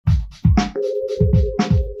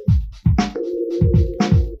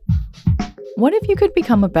What if you could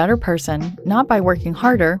become a better person, not by working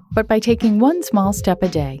harder, but by taking one small step a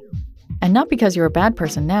day? And not because you're a bad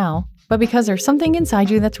person now, but because there's something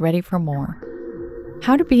inside you that's ready for more.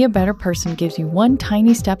 How to Be a Better Person gives you one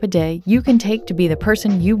tiny step a day you can take to be the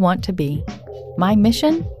person you want to be. My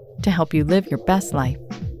mission? To help you live your best life.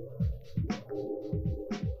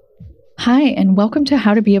 Hi, and welcome to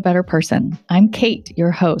How to Be a Better Person. I'm Kate,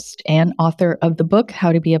 your host and author of the book,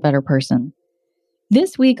 How to Be a Better Person.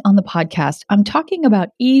 This week on the podcast, I'm talking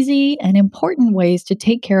about easy and important ways to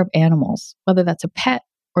take care of animals, whether that's a pet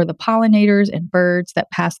or the pollinators and birds that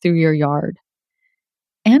pass through your yard.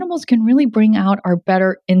 Animals can really bring out our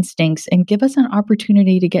better instincts and give us an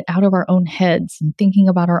opportunity to get out of our own heads and thinking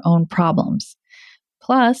about our own problems.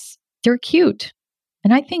 Plus, they're cute.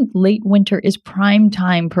 And I think late winter is prime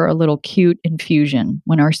time for a little cute infusion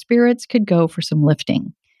when our spirits could go for some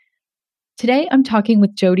lifting. Today, I'm talking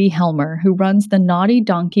with Jody Helmer, who runs the Naughty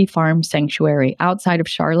Donkey Farm Sanctuary outside of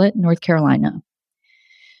Charlotte, North Carolina.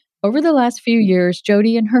 Over the last few years,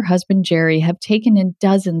 Jody and her husband Jerry have taken in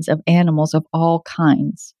dozens of animals of all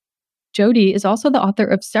kinds. Jody is also the author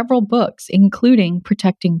of several books, including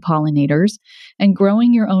Protecting Pollinators and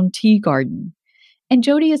Growing Your Own Tea Garden. And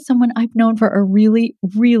Jody is someone I've known for a really,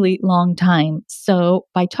 really long time. So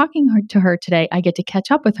by talking to her today, I get to catch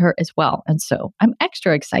up with her as well. And so I'm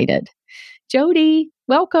extra excited. Jody,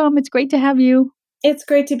 welcome. It's great to have you. It's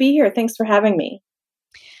great to be here. Thanks for having me.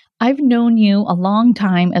 I've known you a long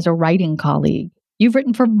time as a writing colleague. You've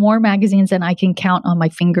written for more magazines than I can count on my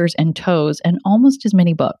fingers and toes, and almost as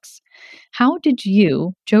many books. How did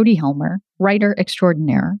you, Jody Helmer, writer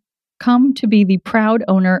extraordinaire, come to be the proud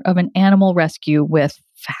owner of an animal rescue with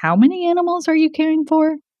how many animals are you caring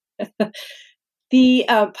for? The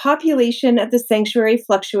population at the sanctuary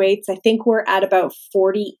fluctuates. I think we're at about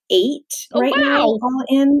 48 now, all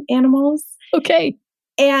in animals. Okay.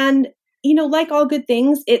 And, like all good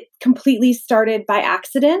things, it completely started by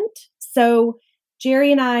accident. So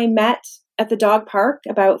Jerry and I met at the dog park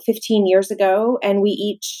about 15 years ago, and we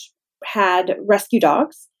each had rescue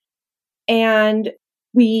dogs. And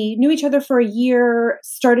we knew each other for a year,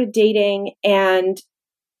 started dating, and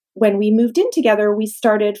when we moved in together, we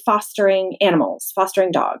started fostering animals,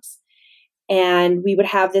 fostering dogs. And we would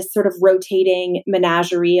have this sort of rotating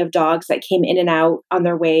menagerie of dogs that came in and out on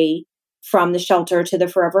their way from the shelter to the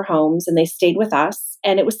forever homes, and they stayed with us.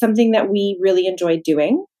 And it was something that we really enjoyed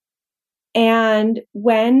doing. And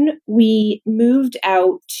when we moved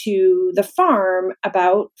out to the farm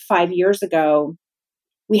about 5 years ago,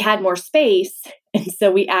 we had more space, and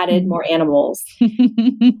so we added more animals.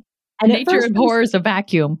 And nature abhors a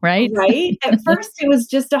vacuum, right? Right. At first, it was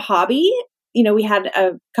just a hobby. We had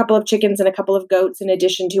a couple of chickens and a couple of goats in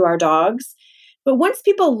addition to our dogs. But once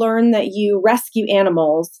people learn that you rescue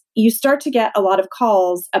animals, you start to get a lot of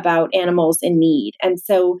calls about animals in need. And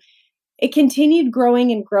so it continued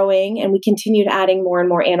growing and growing, and we continued adding more and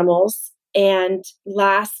more animals. And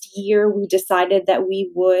last year, we decided that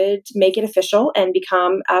we would make it official and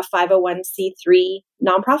become a 501c3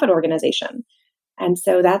 nonprofit organization. And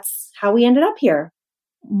so that's how we ended up here.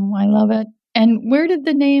 Oh, I love it. And where did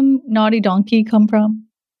the name Naughty Donkey come from?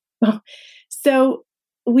 So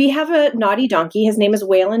we have a naughty donkey. His name is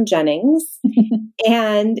Waylon Jennings.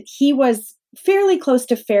 And he was fairly close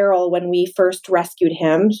to feral when we first rescued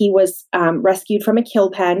him. He was rescued from a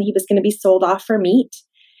kill pen. He was going to be sold off for meat.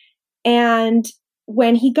 And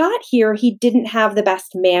when he got here, he didn't have the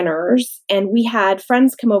best manners. And we had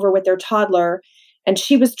friends come over with their toddler, and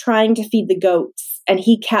she was trying to feed the goats, and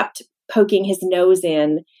he kept poking his nose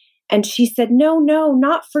in. And she said, no,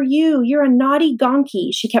 not for you. You're a naughty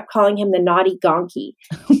donkey. She kept calling him the naughty donkey.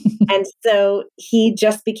 And so he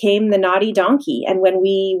just became the naughty donkey. And when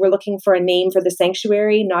we were looking for a name for the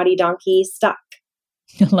sanctuary, Naughty Donkey stuck.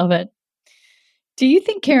 I love it. Do you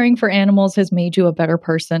think caring for animals has made you a better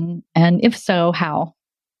person? And if so, how?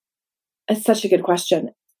 That's such a good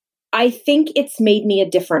question. I think it's made me a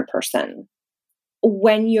different person.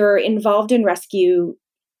 When you're involved in rescue,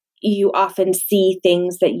 you often see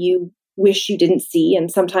things that you wish you didn't see,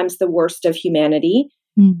 and sometimes the worst of humanity.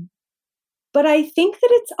 Mm. But I think that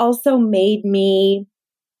it's also made me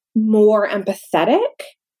more empathetic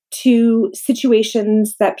to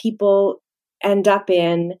situations that people end up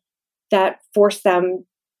in that force them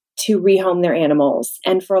to rehome their animals.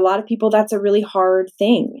 And for a lot of people, that's a really hard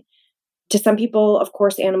thing. To some people, of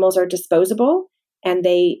course, animals are disposable and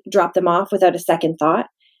they drop them off without a second thought.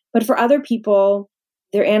 But for other people,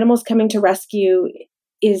 their animals coming to rescue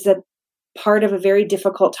is a part of a very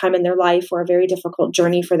difficult time in their life or a very difficult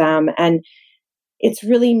journey for them. And it's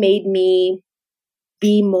really made me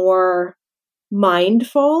be more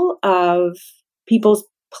mindful of people's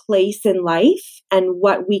place in life and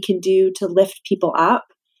what we can do to lift people up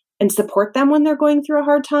and support them when they're going through a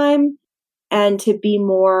hard time, and to be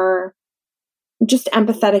more just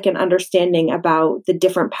empathetic and understanding about the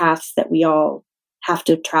different paths that we all have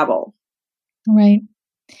to travel. Right.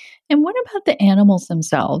 And what about the animals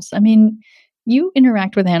themselves? I mean, you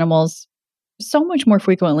interact with animals so much more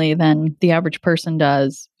frequently than the average person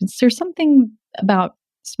does. Is there something about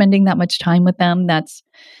spending that much time with them that's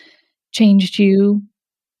changed you?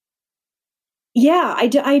 Yeah,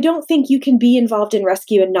 I don't think you can be involved in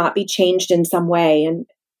rescue and not be changed in some way. And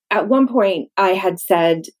at one point, I had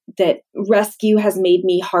said that rescue has made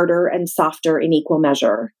me harder and softer in equal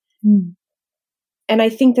measure. Mm. And I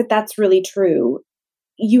think that that's really true.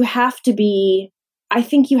 You have to be, I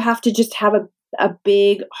think you have to just have a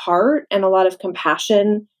big heart and a lot of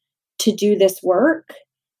compassion to do this work.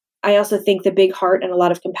 I also think the big heart and a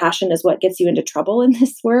lot of compassion is what gets you into trouble in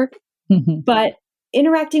this work. But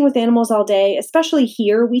interacting with animals all day, especially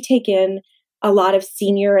here, we take in a lot of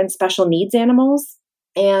senior and special needs animals.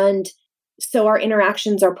 And so our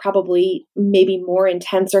interactions are probably maybe more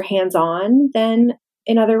intense or hands-on than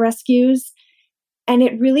in other rescues. And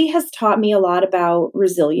it really has taught me a lot about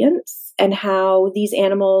resilience and how these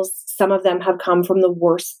animals, some of them have come from the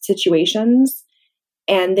worst situations,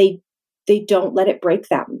 and they don't let it break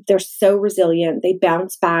them. They're so resilient. They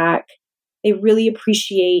bounce back. They really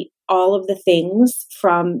appreciate all of the things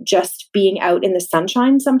from just being out in the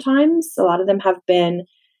sunshine sometimes. A lot of them have been,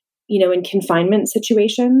 in confinement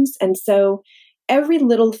situations. And so every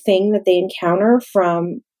little thing that they encounter,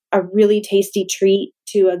 from a really tasty treat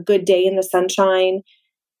to a good day in the sunshine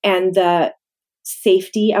and the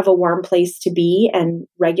safety of a warm place to be and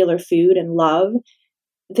regular food and love,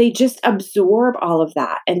 they just absorb all of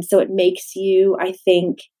that. And so it makes you, I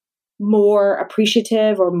think, more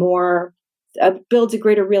appreciative, or more builds a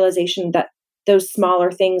greater realization that those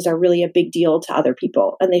smaller things are really a big deal to other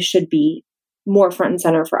people, and they should be more front and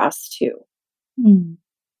center for us too. Mm.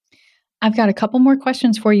 I've got a couple more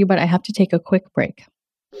questions for you, but I have to take a quick break.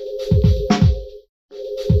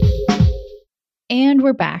 And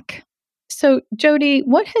we're back. So, Jody,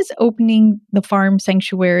 what has opening the farm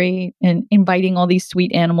sanctuary and inviting all these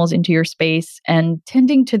sweet animals into your space and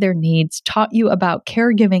tending to their needs taught you about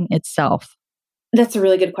caregiving itself? That's a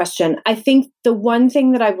really good question. I think the one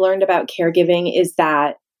thing that I've learned about caregiving is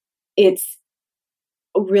that it's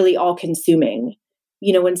really all consuming.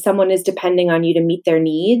 When someone is depending on you to meet their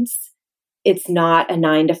needs, it's not a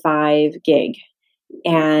 9 to 5 gig.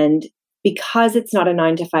 And because it's not a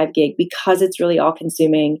 9 to 5 gig, because it's really all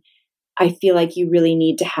consuming, I feel like you really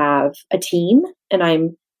need to have a team. And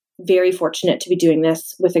I'm very fortunate to be doing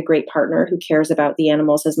this with a great partner who cares about the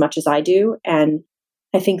animals as much as I do. And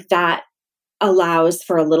I think that allows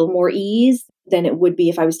for a little more ease than it would be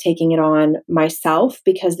if I was taking it on myself,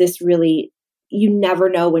 because this really, you never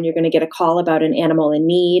know when you're going to get a call about an animal in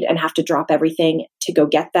need and have to drop everything to go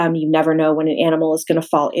get them. You never know when an animal is going to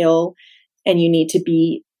fall ill and you need to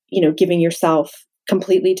be, giving yourself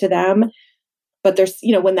completely to them. But there's,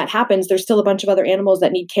 when that happens, there's still a bunch of other animals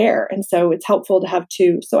that need care. And so it's helpful to have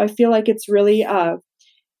two. So I feel like it's really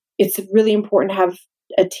important to have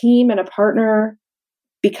a team and a partner,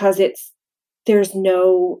 because there's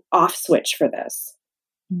no off switch for this.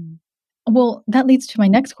 Well, that leads to my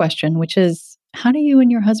next question, which is, how do you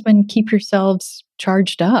and your husband keep yourselves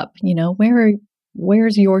charged up?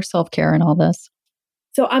 Where's your self-care in all this?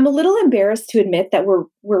 So I'm a little embarrassed to admit that we're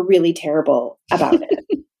really terrible about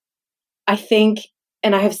it. I think,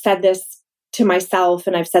 and I have said this to myself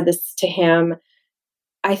and I've said this to him,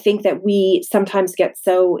 I think that we sometimes get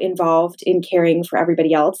so involved in caring for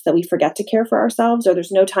everybody else that we forget to care for ourselves, or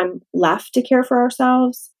there's no time left to care for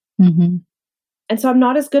ourselves. Mm-hmm. And so I'm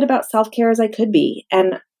not as good about self-care as I could be.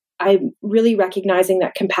 And I'm really recognizing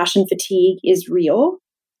that compassion fatigue is real,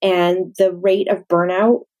 and the rate of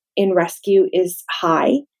burnout in rescue is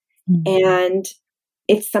high. Mm-hmm. And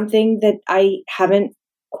it's something that I haven't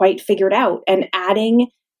quite figured out. And adding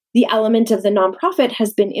the element of the nonprofit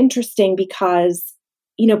has been interesting because,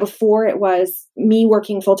 before it was me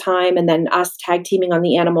working full time and then us tag teaming on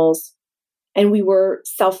the animals, and we were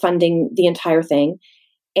self-funding the entire thing.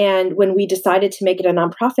 And when we decided to make it a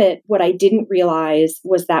nonprofit, what I didn't realize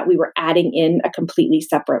was that we were adding in a completely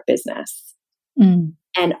separate business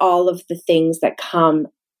and all of the things that come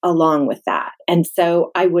along with that. And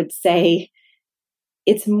so I would say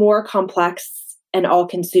it's more complex and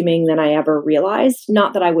all-consuming than I ever realized.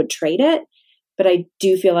 Not that I would trade it, but I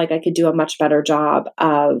do feel like I could do a much better job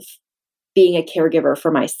of being a caregiver for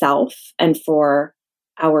myself and for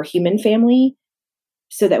our human family,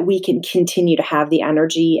 so that we can continue to have the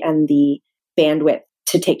energy and the bandwidth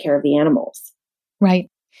to take care of the animals. Right.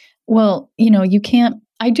 Well,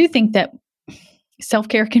 I do think that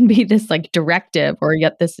self-care can be this like directive or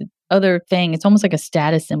yet this other thing. It's almost like a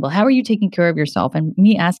status symbol. How are you taking care of yourself? And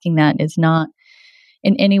me asking that is not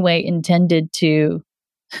in any way intended to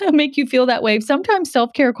make you feel that way. Sometimes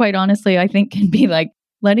self-care, quite honestly, I think can be like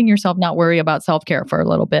letting yourself not worry about self-care for a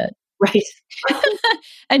little bit. Right.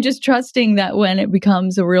 And just trusting that when it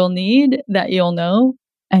becomes a real need that you'll know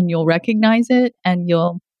and you'll recognize it and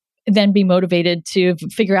you'll then be motivated to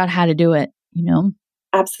figure out how to do it,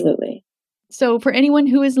 Absolutely. So for anyone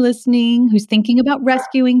who is listening, who's thinking about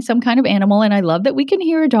rescuing some kind of animal, and I love that we can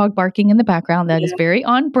hear a dog barking in the background. That is very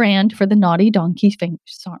on brand for the Naughty Donkey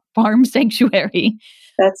Farm Sanctuary.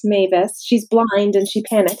 That's Mavis. She's blind and she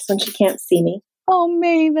panics when she can't see me. Oh,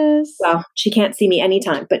 Mavis. Well, she can't see me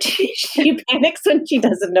anytime, but she panics when she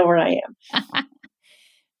doesn't know where I am.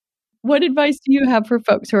 What advice do you have for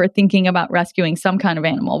folks who are thinking about rescuing some kind of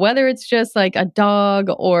animal, whether it's just like a dog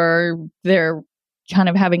or they're kind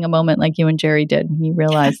of having a moment like you and Jerry did when you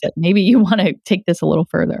realized that maybe you want to take this a little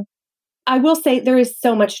further? I will say there is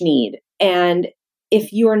so much need. And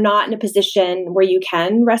if you are not in a position where you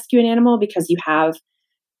can rescue an animal because you have,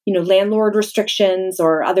 landlord restrictions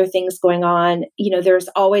or other things going on, there's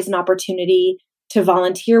always an opportunity to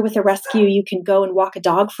volunteer with a rescue. You can go and walk a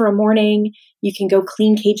dog for a morning. You can go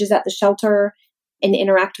clean cages at the shelter and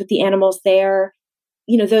interact with the animals there.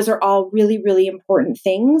 Those are all really, really important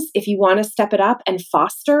things. If you want to step it up and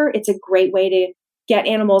foster, it's a great way to get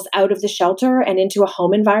animals out of the shelter and into a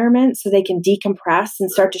home environment so they can decompress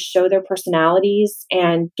and start to show their personalities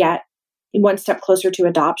and get one step closer to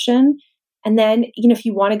adoption. And then, if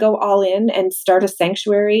you want to go all in and start a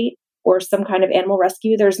sanctuary or some kind of animal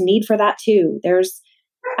rescue, there's need for that too.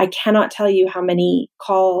 I cannot tell you how many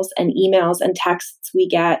calls and emails and texts we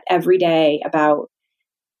get every day about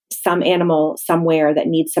some animal somewhere that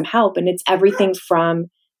needs some help. And it's everything from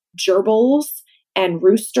gerbils and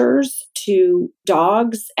roosters to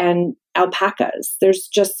dogs and alpacas. There's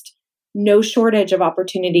just no shortage of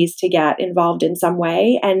opportunities to get involved in some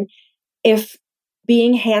way. And if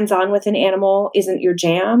being hands-on with an animal isn't your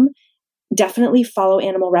jam, definitely follow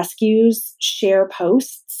animal rescues, share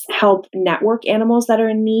posts, help network animals that are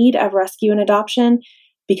in need of rescue and adoption,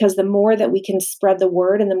 because the more that we can spread the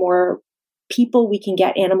word and the more people we can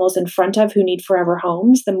get animals in front of who need forever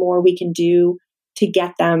homes, the more we can do to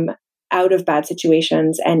get them out of bad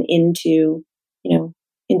situations and into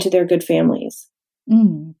their good families.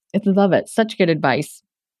 I love it. Such good advice.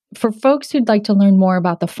 For folks who'd like to learn more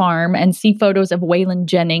about the farm and see photos of Waylon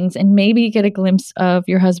Jennings and maybe get a glimpse of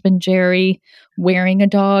your husband, Jerry, wearing a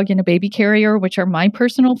dog in a baby carrier, which are my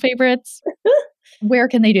personal favorites, where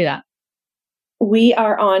can they do that? We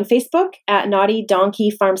are on Facebook at Naughty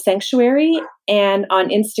Donkey Farm Sanctuary and on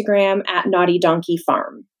Instagram at Naughty Donkey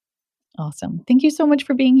Farm. Awesome. Thank you so much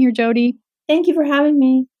for being here, Jody. Thank you for having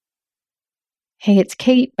me. Hey, it's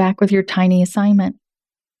Kate back with your tiny assignment.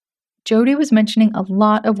 Jody was mentioning a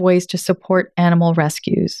lot of ways to support animal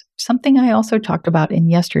rescues, something I also talked about in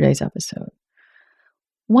yesterday's episode.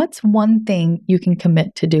 What's one thing you can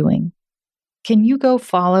commit to doing? Can you go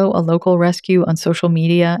follow a local rescue on social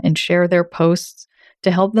media and share their posts to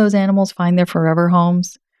help those animals find their forever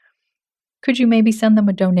homes? Could you maybe send them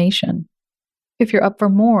a donation? If you're up for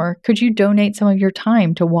more, could you donate some of your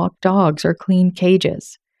time to walk dogs or clean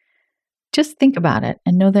cages? Just think about it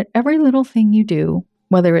and know that every little thing you do,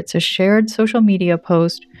 whether it's a shared social media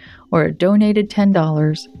post or a donated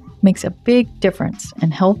 $10, makes a big difference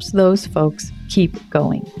and helps those folks keep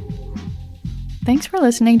going. Thanks for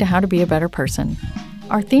listening to How to Be a Better Person.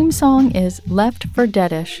 Our theme song is Left for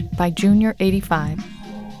Deadish by Junior85.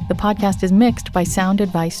 The podcast is mixed by Sound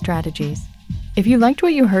Advice Strategies. If you liked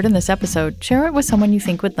what you heard in this episode, share it with someone you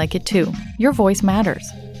think would like it too. Your voice matters.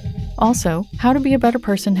 Also, How to Be a Better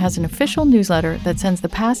Person has an official newsletter that sends the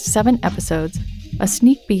past 7 episodes, a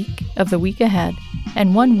sneak peek of the week ahead,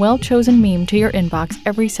 and one well-chosen meme to your inbox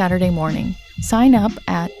every Saturday morning. Sign up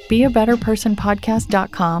at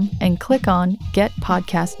beabetterpersonpodcast.com and click on Get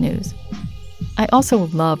Podcast News. I also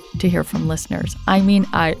love to hear from listeners. I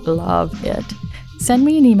love it. Send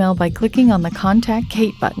me an email by clicking on the Contact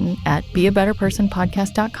Kate button at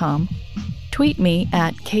beabetterpersonpodcast.com. Tweet me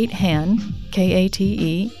at Kate Han,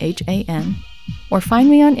 Katehan, or find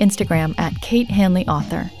me on Instagram at Kate Hanley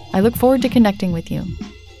Author. I look forward to connecting with you.